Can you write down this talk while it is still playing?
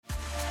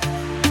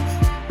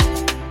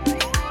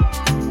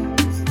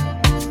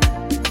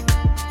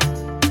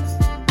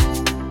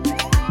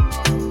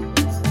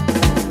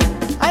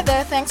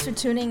thanks for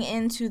tuning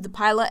in to the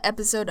pilot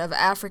episode of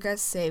Africa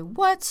Say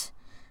What.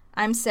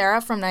 I'm Sarah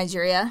from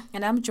Nigeria.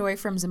 And I'm Joy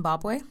from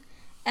Zimbabwe.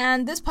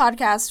 And this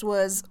podcast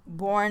was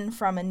born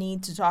from a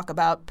need to talk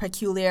about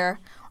peculiar,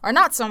 or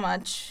not so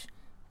much,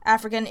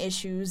 African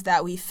issues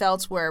that we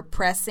felt were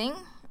pressing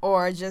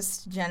or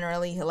just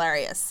generally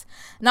hilarious.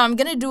 Now, I'm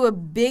going to do a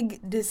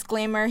big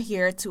disclaimer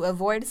here to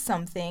avoid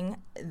something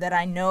that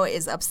I know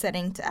is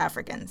upsetting to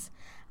Africans.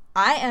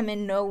 I am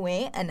in no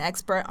way an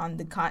expert on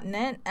the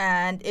continent,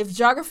 and if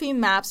geography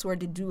maps were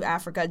to do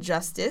Africa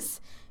justice,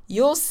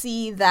 you'll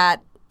see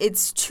that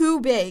it's too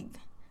big,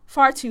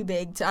 far too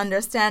big to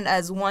understand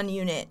as one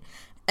unit.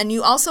 And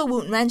you also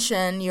won't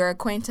mention your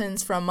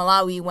acquaintance from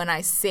Malawi when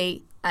I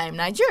say I'm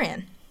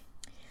Nigerian.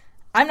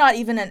 I'm not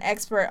even an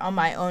expert on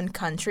my own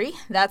country.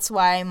 That's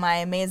why my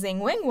amazing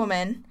wing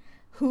woman,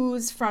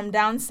 who's from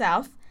down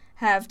south,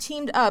 have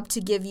teamed up to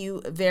give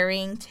you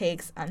varying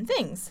takes on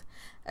things.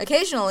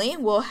 Occasionally,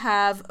 we'll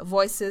have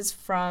voices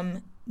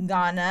from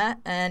Ghana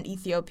and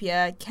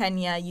Ethiopia,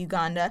 Kenya,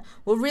 Uganda.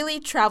 We'll really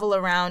travel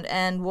around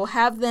and we'll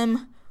have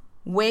them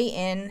weigh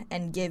in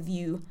and give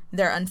you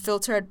their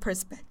unfiltered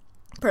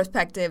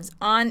perspectives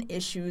on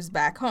issues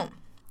back home.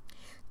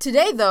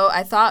 Today, though,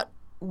 I thought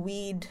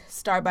we'd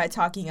start by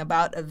talking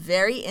about a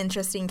very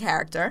interesting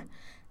character,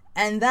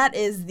 and that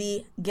is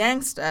the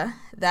gangsta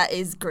that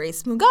is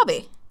Grace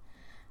Mugabe.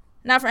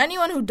 Now, for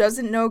anyone who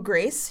doesn't know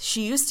Grace,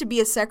 she used to be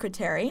a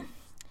secretary.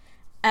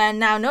 And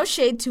now, no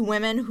shade to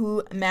women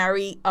who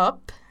marry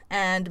up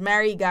and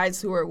marry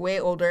guys who are way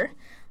older.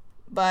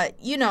 But,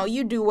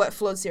 you do what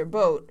floats your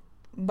boat.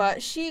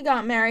 But she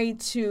got married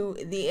to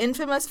the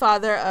infamous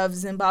father of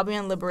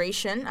Zimbabwean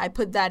liberation, I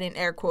put that in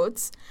air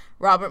quotes,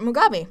 Robert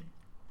Mugabe.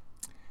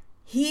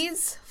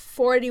 He's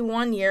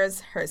 41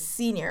 years her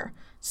senior,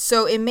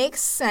 so it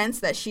makes sense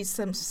that she's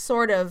some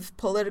sort of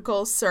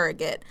political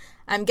surrogate.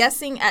 I'm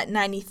guessing at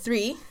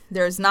 93,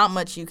 there's not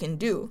much you can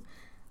do.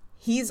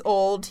 He's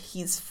old,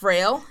 he's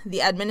frail,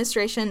 the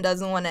administration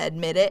doesn't want to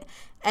admit it,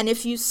 and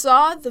if you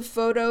saw the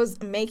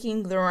photos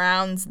making the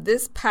rounds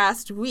this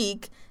past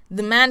week,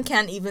 the man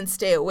can't even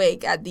stay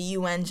awake at the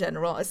UN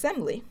General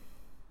Assembly.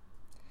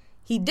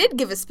 He did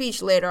give a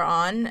speech later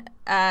on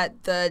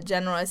at the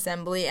General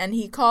Assembly, and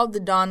he called the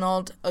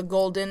Donald a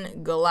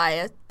golden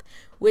Goliath,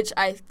 which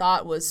I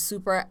thought was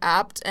super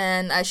apt,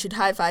 and I should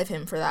high-five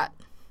him for that.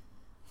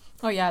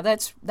 Oh, yeah,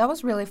 that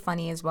was really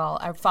funny as well.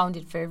 I found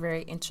it very,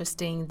 very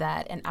interesting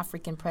that an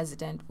African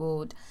president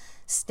would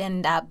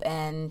stand up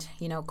and,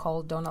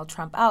 call Donald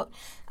Trump out.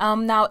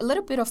 Now, a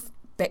little bit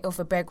of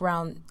a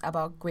background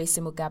about Grace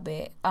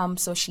Mugabe.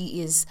 So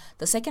she is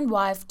the second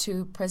wife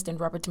to President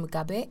Robert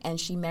Mugabe, and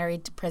she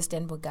married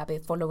President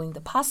Mugabe following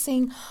the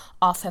passing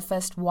of her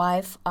first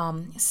wife,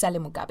 Sally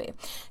Mugabe.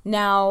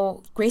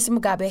 Now, Grace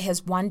Mugabe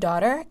has one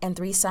daughter and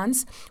three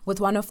sons, with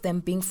one of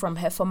them being from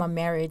her former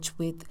marriage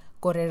with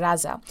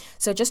Goreraza.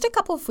 So just a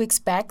couple of weeks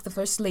back, the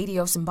First Lady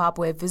of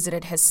Zimbabwe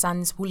visited her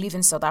sons who live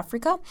in South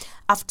Africa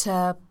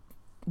after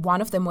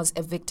one of them was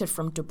evicted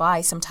from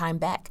Dubai some time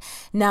back.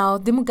 Now,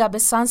 the Mugabe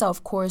sons are,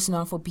 of course,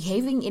 known for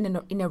behaving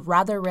in a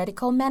rather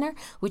radical manner,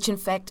 which in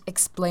fact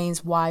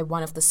explains why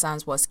one of the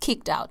sons was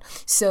kicked out.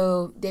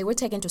 So they were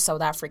taken to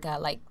South Africa,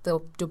 like the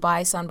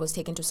Dubai son was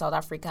taken to South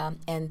Africa,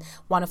 and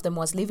one of them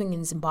was living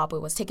in Zimbabwe,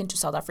 was taken to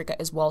South Africa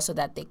as well so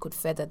that they could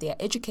further their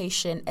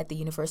education at the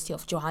University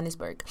of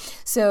Johannesburg.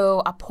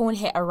 So upon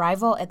her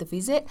arrival at the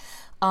visit,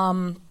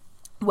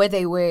 where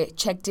they were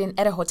checked in,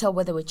 at a hotel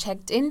where they were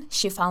checked in,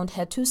 she found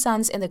her two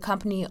sons in the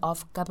company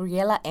of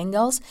Gabriela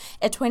Engels,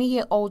 a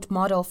 20-year-old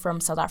model from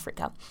South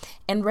Africa.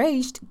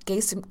 Enraged,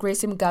 Grace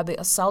Mugabe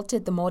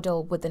assaulted the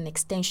model with an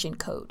extension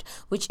cord,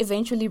 which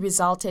eventually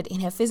resulted in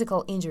her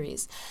physical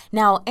injuries.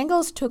 Now,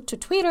 Engels took to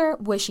Twitter,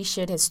 where she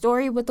shared her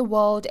story with the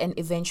world and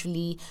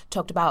eventually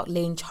talked about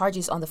laying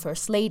charges on the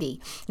First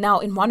Lady. Now,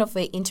 in one of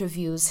her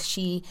interviews,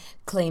 she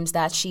claims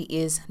that she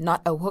is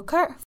not a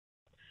hooker.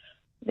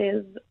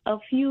 There's a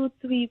few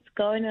tweets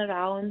going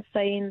around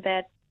saying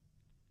that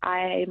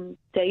I'm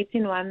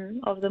dating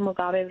one of the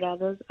Mugabe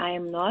brothers. I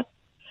am not.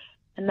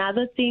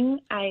 Another thing,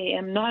 I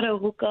am not a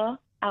hooker.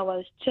 I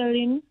was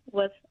chilling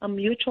with a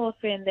mutual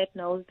friend that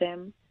knows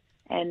them,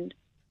 and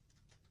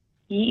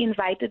he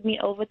invited me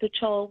over to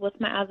chill with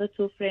my other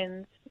two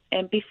friends.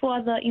 And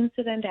before the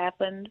incident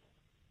happened,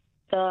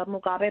 the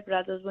Mugabe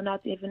brothers were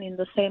not even in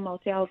the same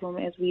hotel room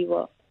as we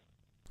were.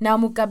 Now,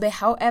 Mugabe,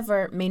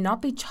 however, may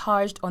not be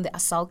charged on the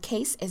assault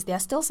case, as there are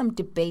still some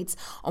debates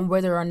on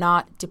whether or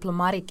not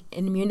diplomatic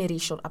immunity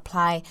should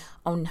apply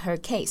on her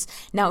case.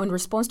 Now, in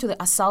response to the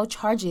assault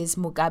charges,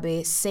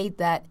 Mugabe said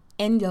that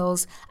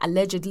Engels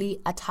allegedly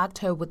attacked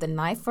her with a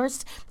knife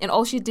first, and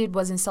all she did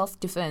was in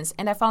self-defense.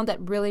 And I found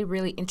that really,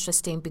 really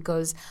interesting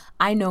because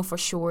I know for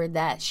sure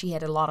that she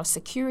had a lot of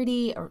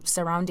security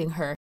surrounding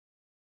her.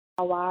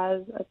 I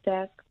was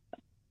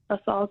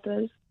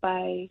assaulted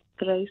by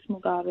Grace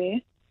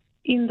Mugabe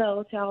in the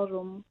hotel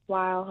room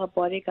while her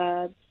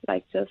bodyguards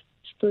just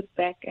stood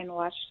back and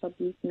watched her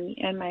beat me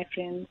and my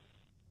friends.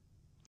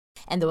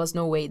 And there was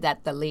no way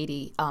that the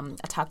lady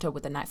attacked her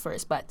with a knife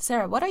first. But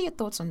Sarah, what are your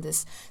thoughts on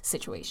this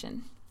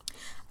situation?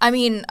 I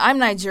mean, I'm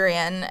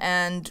Nigerian,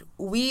 and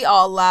we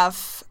all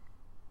laugh,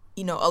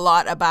 a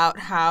lot about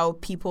how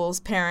people's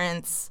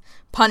parents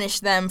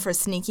punish them for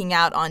sneaking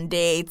out on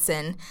dates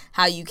and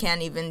how you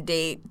can't even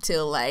date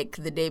till like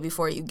the day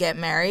before you get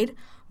married.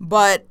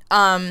 But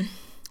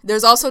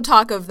there's also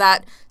talk of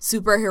that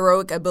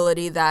superheroic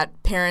ability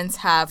that parents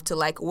have to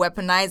like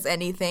weaponize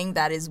anything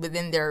that is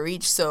within their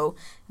reach, so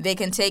they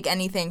can take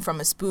anything from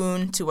a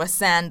spoon to a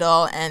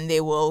sandal and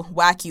they will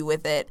whack you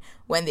with it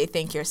when they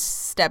think you're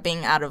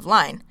stepping out of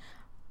line.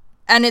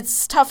 And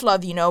it's tough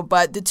love,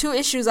 but the two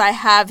issues I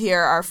have here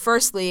are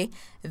firstly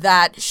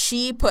that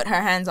she put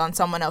her hands on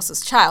someone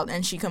else's child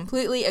and she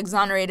completely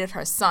exonerated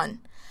her son.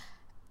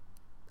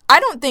 I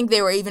don't think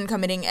they were even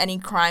committing any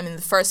crime in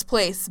the first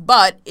place,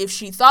 but if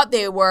she thought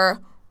they were,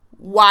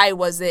 why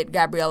was it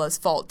Gabriella's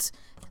fault?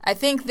 I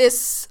think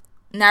this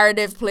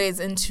narrative plays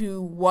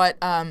into what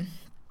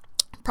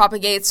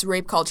propagates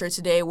rape culture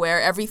today, where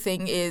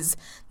everything is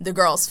the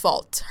girl's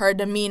fault. Her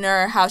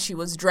demeanor, how she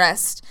was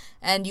dressed,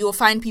 and you'll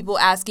find people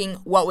asking,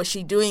 what was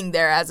she doing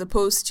there, as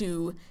opposed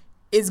to,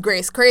 is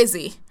Grace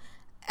crazy?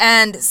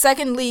 And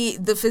secondly,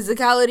 the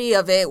physicality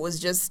of it was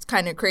just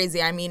kind of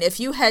crazy. I mean,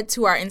 if you head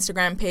to our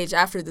Instagram page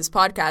after this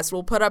podcast,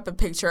 we'll put up a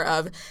picture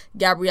of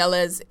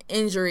Gabriella's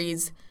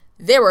injuries.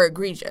 They were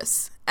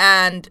egregious.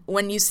 And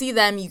when you see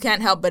them, you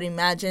can't help but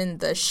imagine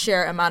the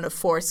sheer amount of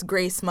force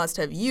Grace must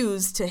have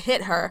used to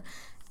hit her.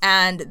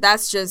 And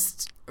that's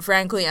just,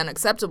 frankly,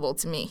 unacceptable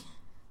to me.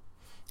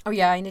 Oh,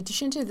 yeah. In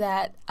addition to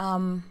that,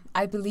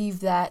 I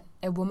believe that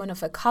a woman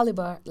of a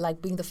caliber,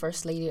 like being the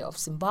first lady of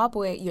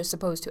Zimbabwe, you're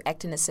supposed to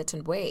act in a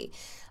certain way.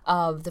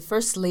 The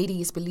first lady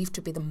is believed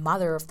to be the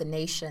mother of the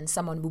nation,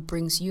 someone who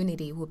brings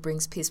unity, who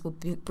brings peace, who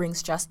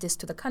brings justice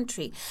to the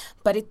country.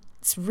 But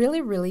it's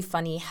really, really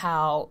funny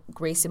how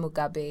Grace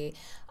Mugabe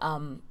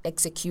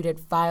executed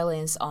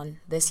violence on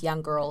this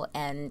young girl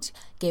and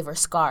gave her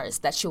scars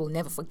that she will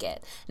never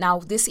forget. Now,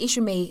 this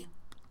issue may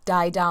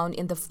die down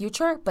in the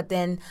future, but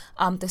then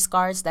the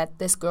scars that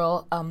this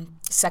girl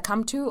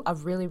succumbed to are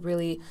really,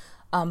 really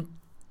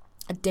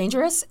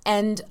dangerous.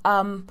 And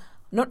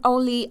not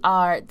only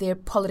are there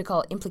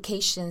political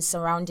implications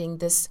surrounding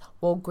this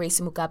whole Grace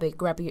Mugabe,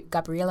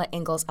 Gabriella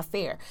Engels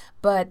affair,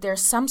 but there are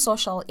some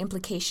social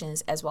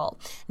implications as well.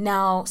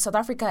 Now, South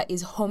Africa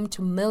is home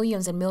to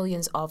millions and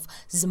millions of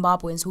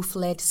Zimbabweans who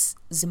fled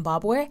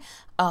Zimbabwe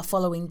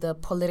following the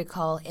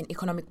political and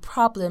economic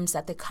problems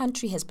that the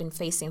country has been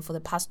facing for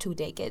the past 2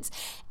 decades.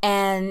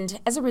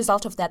 And as a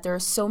result of that, there are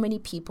so many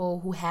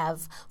people who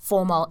have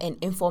formal and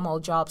informal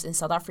jobs in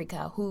South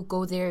Africa who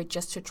go there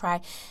just to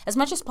try as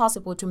much as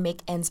possible to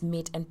make ends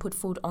meet and put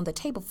food on the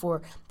table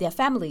for their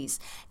families.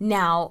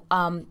 Now,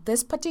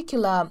 this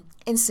particular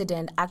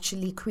incident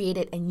actually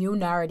created a new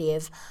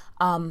narrative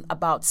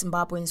about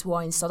Zimbabweans who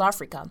are in South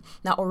Africa.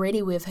 Now,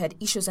 already we've had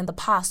issues in the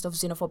past of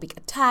xenophobic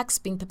attacks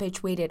being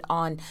perpetuated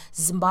on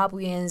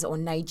Zimbabweans,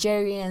 on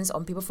Nigerians,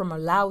 on people from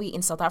Malawi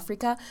in South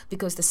Africa,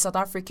 because the South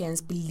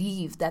Africans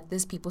believe that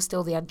these people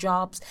steal their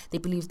jobs. They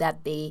believe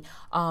that they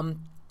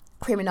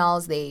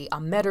criminals, they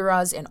are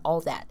murderers and all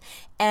that.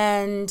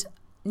 And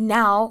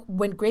now,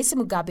 when Grace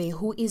Mugabe,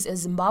 who is a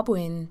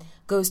Zimbabwean,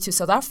 goes to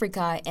South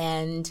Africa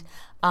and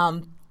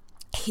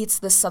hits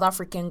the South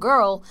African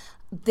girl,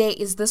 there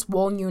is this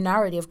whole new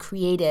narrative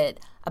created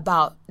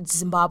about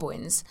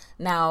Zimbabweans.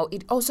 Now,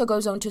 it also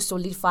goes on to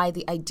solidify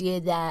the idea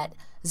that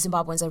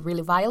Zimbabweans are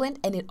really violent,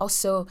 and it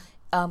also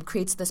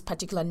creates this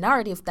particular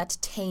narrative that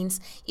taints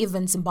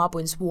even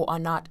Zimbabweans who are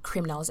not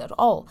criminals at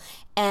all.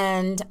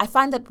 And I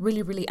find that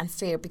really, really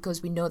unfair,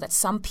 because we know that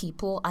some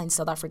people are in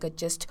South Africa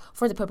just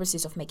for the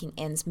purposes of making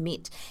ends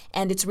meet.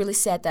 And it's really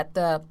sad that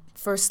the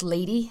First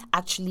Lady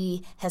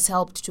actually has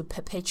helped to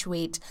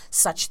perpetuate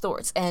such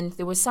thoughts. And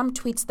there were some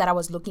tweets that I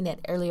was looking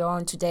at earlier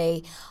on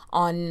today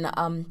on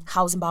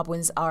how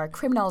Zimbabweans are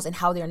criminals and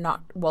how they're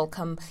not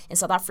welcome in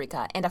South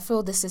Africa. And I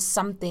feel this is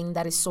something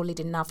that is solid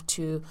enough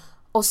to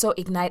also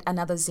ignite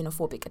another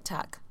xenophobic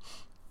attack.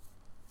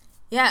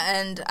 Yeah,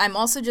 and I'm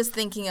also just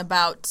thinking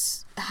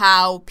about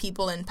how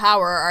people in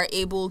power are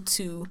able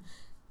to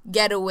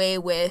get away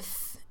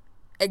with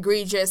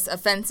egregious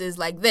offenses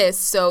like this.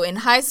 So in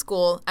high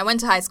school, I went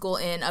to high school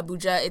in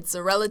Abuja. It's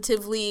a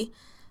relatively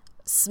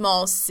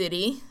small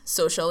city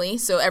socially,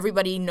 so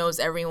everybody knows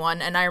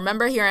everyone. And I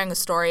remember hearing a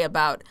story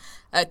about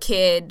a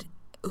kid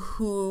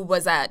who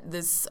was at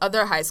this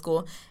other high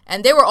school,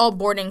 and they were all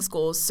boarding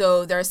schools,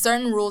 so there are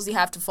certain rules you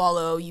have to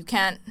follow. You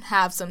can't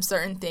have some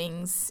certain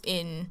things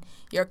in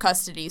your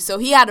custody. So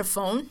he had a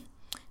phone,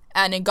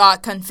 and it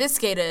got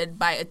confiscated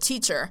by a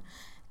teacher,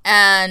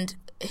 and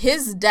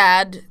his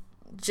dad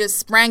just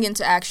sprang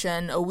into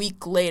action a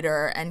week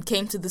later and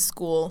came to the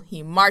school.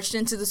 He marched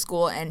into the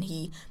school and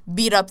he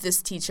beat up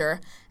this teacher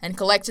and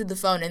collected the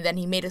phone, and then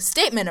he made a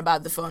statement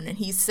about the phone, and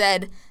he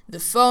said the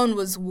phone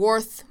was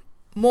worth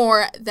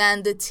more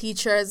than the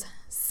teacher's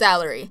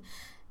salary.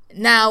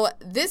 Now,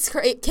 this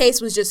case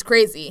was just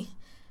crazy.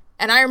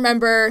 And I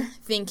remember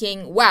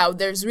thinking, wow,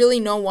 there's really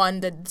no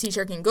one that the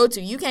teacher can go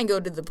to. You can't go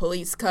to the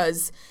police,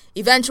 because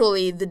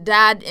eventually the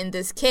dad in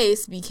this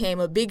case became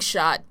a big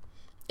shot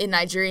in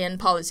Nigerian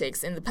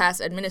politics in the past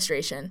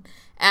administration.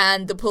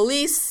 And the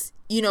police,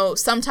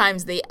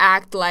 sometimes they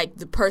act like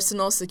the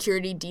personal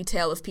security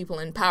detail of people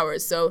in power.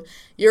 So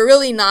you're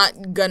really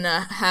not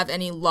gonna have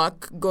any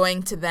luck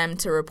going to them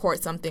to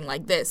report something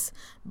like this.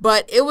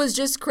 But it was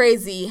just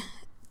crazy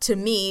to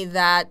me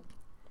that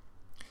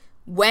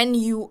when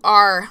you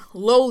are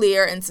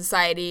lowlier in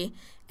society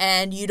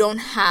and you don't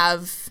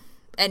have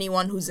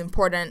anyone who's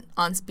important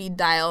on speed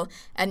dial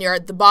and you're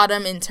at the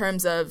bottom in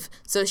terms of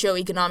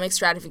socioeconomic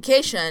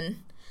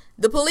stratification,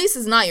 the police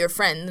is not your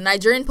friend. The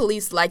Nigerian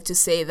police like to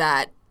say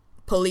that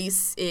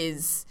police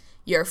is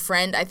your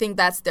friend. I think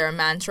that's their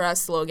mantra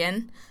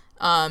slogan.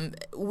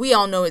 We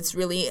all know it's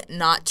really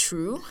not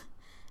true.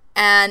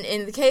 And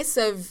in the case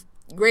of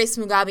Grace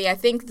Mugabe, I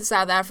think the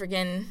South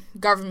African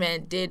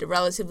government did a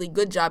relatively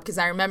good job, because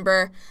I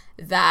remember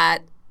that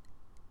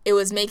it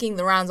was making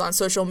the rounds on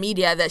social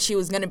media that she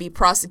was going to be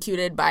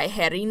prosecuted by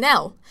Harry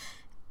Nel.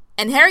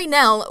 And Harry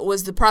Nel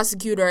was the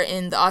prosecutor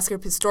in the Oscar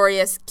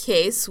Pistorius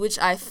case, which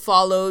I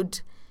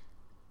followed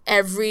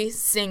every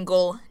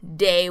single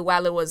day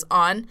while it was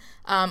on.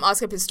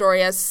 Oscar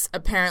Pistorius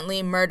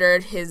apparently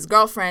murdered his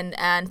girlfriend,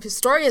 and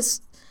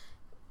Pistorius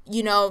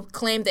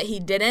claimed that he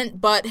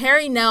didn't, but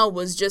Harry Nel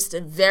was just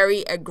a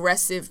very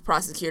aggressive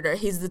prosecutor.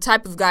 He's the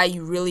type of guy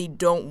you really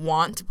don't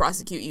want to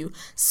prosecute you.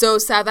 So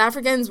South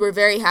Africans were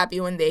very happy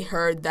when they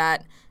heard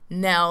that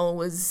Nel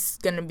was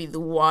going to be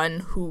the one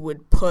who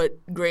would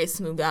put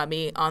Grace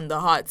Mugabe on the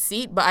hot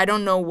seat, but I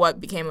don't know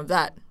what became of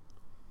that.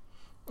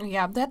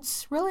 Yeah,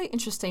 that's really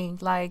interesting.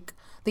 Like,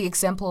 the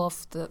example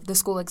of the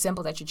school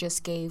example that you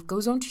just gave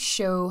goes on to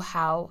show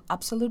how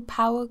absolute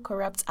power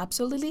corrupts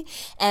absolutely.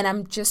 And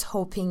I'm just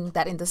hoping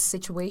that in this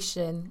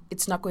situation,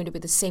 it's not going to be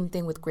the same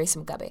thing with Grace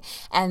Mugabe.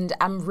 And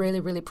I'm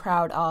really, really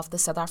proud of the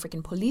South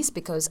African police,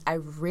 because I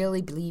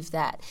really believe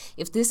that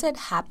if this had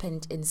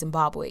happened in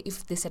Zimbabwe,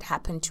 if this had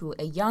happened to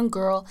a young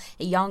girl,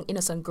 a young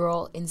innocent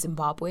girl in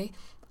Zimbabwe,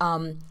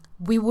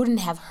 we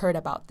wouldn't have heard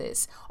about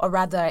this. Or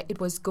rather, it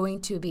was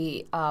going to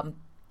be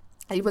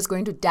it was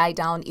going to die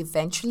down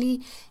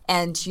eventually,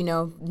 and,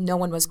 no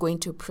one was going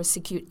to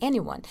prosecute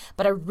anyone.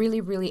 But I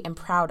really, really am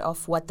proud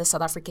of what the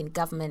South African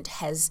government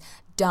has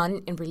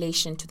done in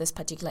relation to this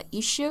particular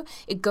issue.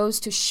 It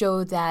goes to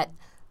show that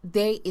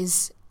there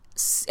is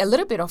a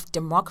little bit of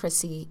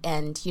democracy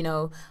and,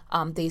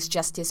 there's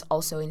justice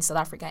also in South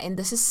Africa. And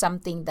this is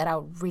something that I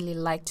would really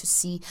like to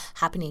see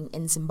happening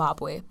in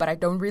Zimbabwe. But I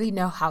don't really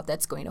know how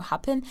that's going to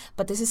happen.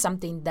 But this is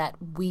something that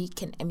we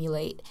can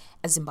emulate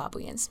as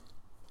Zimbabweans.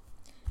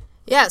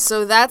 Yeah,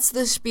 so that's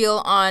the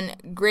spiel on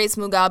Grace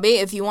Mugabe.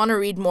 If you want to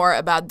read more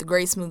about the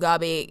Grace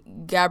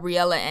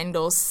Mugabe-Gabriela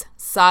Engels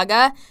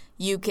saga,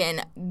 you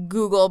can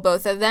Google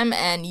both of them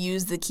and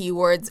use the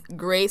keywords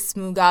Grace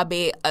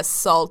Mugabe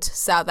assault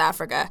South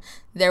Africa.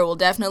 There will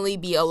definitely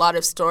be a lot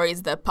of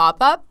stories that pop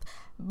up.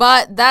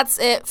 But that's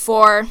it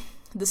for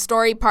the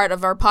story part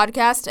of our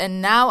podcast.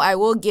 And now I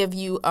will give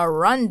you a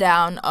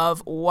rundown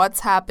of what's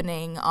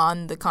happening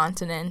on the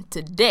continent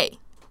today.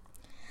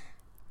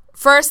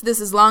 First, this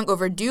is long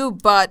overdue,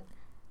 but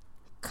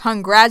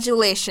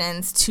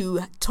congratulations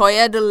to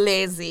Toya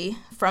Delezi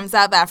from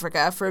South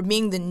Africa for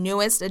being the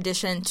newest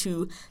addition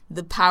to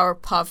the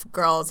Powerpuff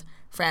Girls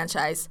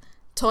franchise.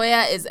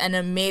 Toya is an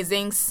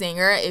amazing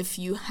singer. If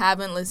you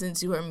haven't listened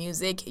to her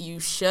music, you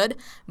should.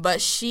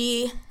 But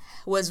she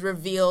was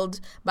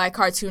revealed by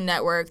Cartoon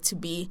Network to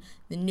be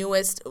the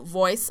newest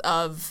voice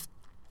of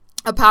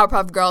a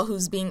Powerpuff Girl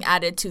who's being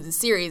added to the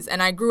series.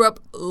 And I grew up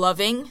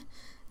loving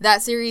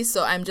that series,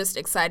 so I'm just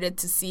excited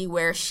to see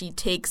where she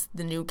takes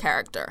the new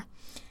character.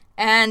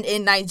 And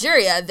in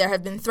Nigeria, there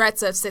have been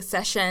threats of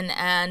secession,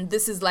 and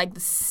this is like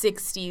the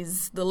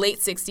 60s, the late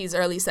 60s,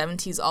 early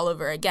 70s all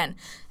over again.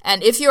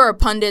 And if you're a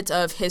pundit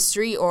of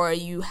history or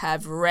you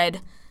have read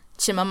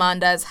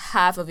Chimamanda's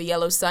Half of a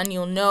Yellow Sun,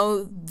 you'll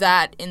know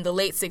that in the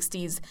late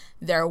 60s,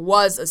 there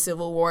was a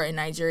civil war in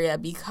Nigeria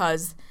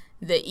because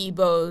the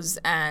Igbos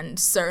and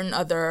certain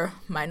other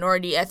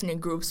minority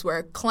ethnic groups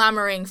were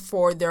clamoring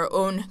for their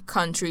own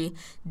country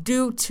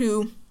due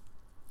to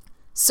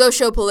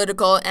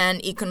socio-political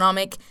and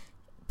economic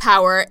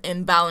power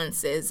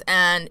imbalances.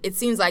 And it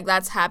seems like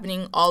that's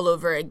happening all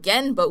over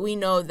again, but we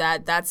know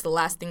that that's the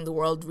last thing the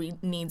world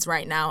needs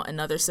right now,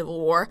 another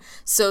civil war.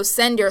 So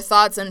send your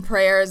thoughts and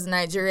prayers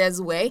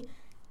Nigeria's way.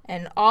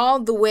 And all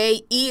the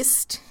way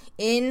east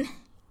in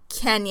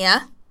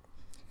Kenya,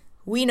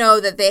 we know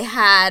that they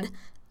had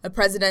a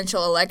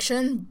presidential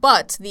election,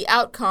 but the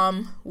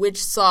outcome,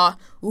 which saw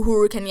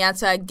Uhuru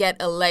Kenyatta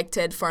get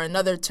elected for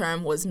another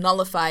term, was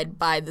nullified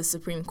by the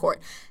Supreme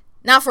Court.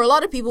 Now, for a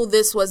lot of people,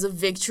 this was a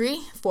victory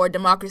for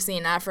democracy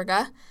in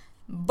Africa,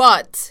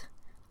 but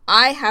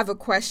I have a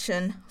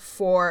question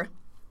for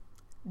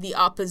the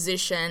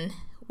opposition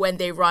when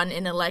they run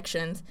in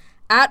elections.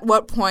 At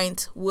what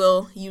point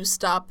will you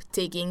stop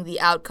taking the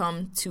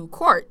outcome to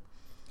court?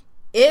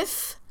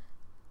 If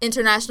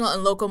international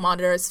and local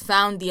monitors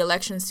found the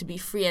elections to be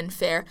free and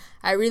fair,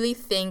 I really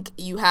think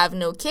you have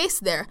no case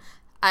there.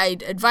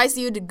 I'd advise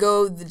you to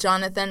go the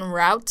Jonathan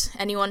route.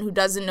 Anyone who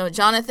doesn't know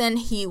Jonathan,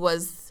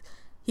 he's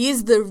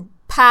the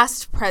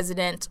past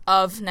president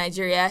of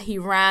Nigeria. He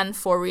ran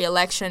for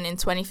re-election in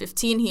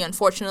 2015. He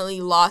unfortunately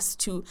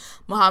lost to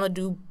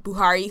Muhammadu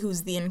Buhari,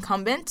 who's the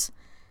incumbent.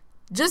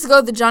 Just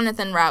go the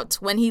Jonathan route.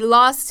 When he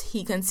lost,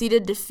 he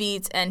conceded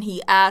defeat, and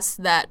he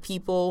asked that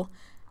people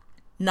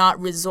not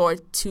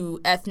resort to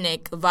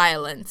ethnic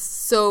violence.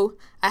 So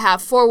I have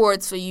 4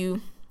 words for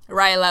you.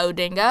 Raila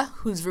Odinga,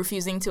 who's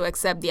refusing to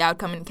accept the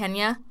outcome in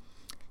Kenya.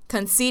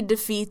 Concede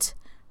defeat,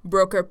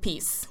 broker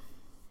peace.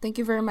 Thank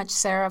you very much,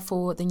 Sarah,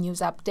 for the news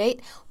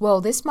update.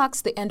 Well, this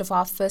marks the end of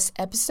our first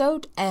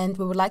episode, and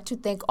we would like to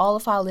thank all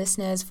of our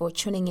listeners for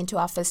tuning into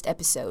our first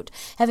episode.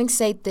 Having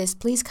said this,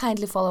 please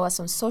kindly follow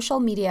us on social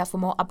media for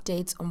more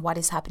updates on what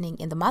is happening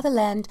in the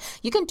motherland.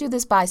 You can do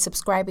this by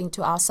subscribing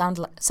to our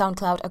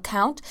SoundCloud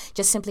account.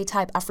 Just simply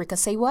type Africa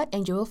Say What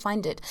and you will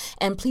find it.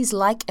 And please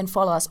like and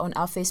follow us on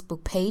our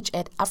Facebook page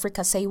at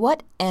Africa Say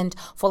What, and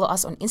follow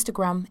us on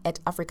Instagram at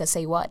Africa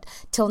Say What.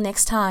 Till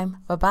next time,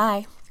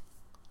 bye-bye.